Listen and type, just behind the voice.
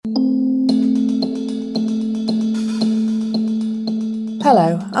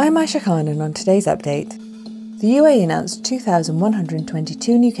Hello, I'm Aisha Khan, and on today's update, the UAE announced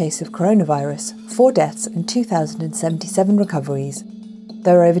 2,122 new cases of coronavirus, 4 deaths and 2,077 recoveries.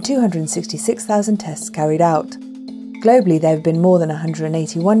 There were over 266,000 tests carried out. Globally, there have been more than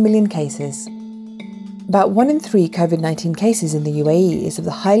 181 million cases. About 1 in 3 COVID-19 cases in the UAE is of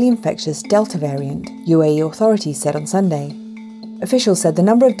the highly infectious Delta variant, UAE authorities said on Sunday. Officials said the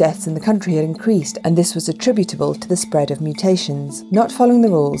number of deaths in the country had increased, and this was attributable to the spread of mutations, not following the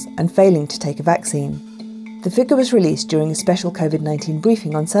rules and failing to take a vaccine. The figure was released during a special COVID-19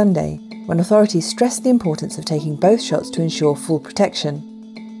 briefing on Sunday, when authorities stressed the importance of taking both shots to ensure full protection.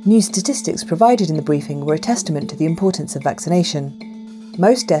 New statistics provided in the briefing were a testament to the importance of vaccination.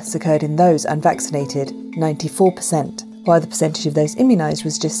 Most deaths occurred in those unvaccinated, 94%, while the percentage of those immunised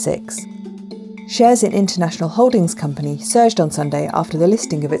was just 6%. Shares in International Holdings Company surged on Sunday after the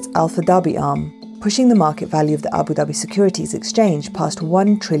listing of its Al Dhabi arm, pushing the market value of the Abu Dhabi Securities Exchange past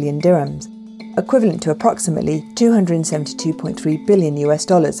 1 trillion dirhams, equivalent to approximately $272.3 billion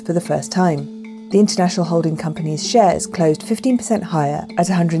for the first time. The International Holding Company's shares closed 15% higher at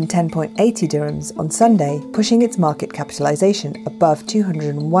 110.80 dirhams on Sunday, pushing its market capitalisation above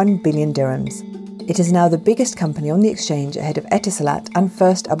 201 billion dirhams. It is now the biggest company on the exchange ahead of Etisalat and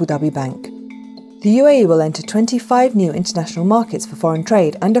First Abu Dhabi Bank. The UAE will enter 25 new international markets for foreign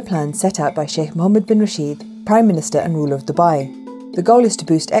trade under plans set out by Sheikh Mohammed bin Rashid, Prime Minister and ruler of Dubai. The goal is to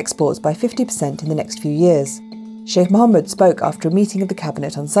boost exports by 50% in the next few years. Sheikh Mohammed spoke after a meeting of the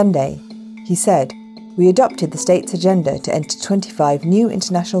cabinet on Sunday. He said, "We adopted the state's agenda to enter 25 new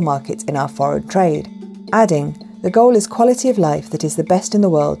international markets in our foreign trade," adding, "The goal is quality of life that is the best in the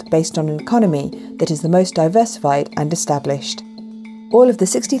world based on an economy that is the most diversified and established." All of the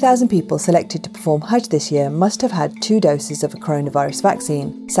 60,000 people selected to perform Hajj this year must have had 2 doses of a coronavirus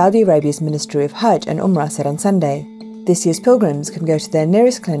vaccine, Saudi Arabia's Ministry of Hajj and Umrah said on Sunday. This year's pilgrims can go to their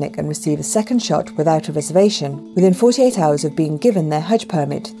nearest clinic and receive a second shot without a reservation, within 48 hours of being given their Hajj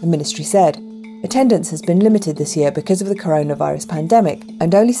permit, the ministry said. Attendance has been limited this year because of the coronavirus pandemic,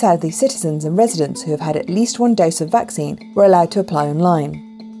 and only Saudi citizens and residents who have had at least 1 dose of vaccine were allowed to apply online.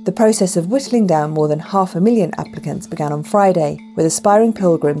 The process of whittling down more than 500,000 applicants began on Friday, with aspiring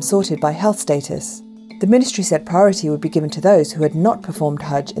pilgrims sorted by health status. The ministry said priority would be given to those who had not performed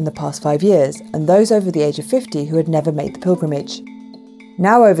Hajj in the past 5 years and those over the age of 50 who had never made the pilgrimage.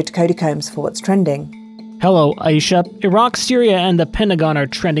 Now over to Cody Combs for what's trending. Hello, Aisha. Iraq, Syria, and the Pentagon are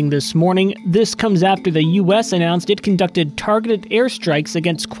trending this morning. This comes after the U.S. announced it conducted targeted airstrikes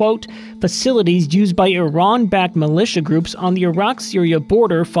against, quote, facilities used by Iran-backed militia groups on the Iraq-Syria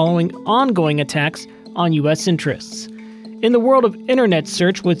border following ongoing attacks on U.S. interests. In the world of internet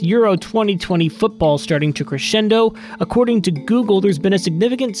search, with Euro 2020 football starting to crescendo, according to Google, there's been a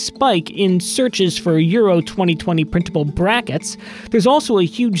significant spike in searches for Euro 2020 printable brackets. There's also a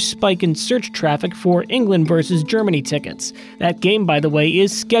huge spike in search traffic for England versus Germany tickets. That game, by the way,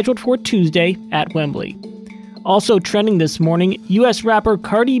 is scheduled for Tuesday at Wembley. Also trending this morning, U.S. rapper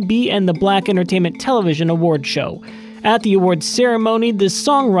Cardi B and the Black Entertainment Television Awards show. At the awards ceremony, the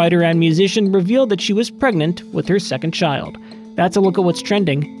songwriter and musician revealed that she was pregnant with her second child. That's a look at what's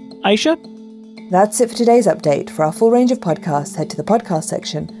trending. Aisha? That's it for today's update. For our full range of podcasts, head to the podcast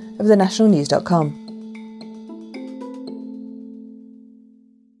section of thenationalnews.com.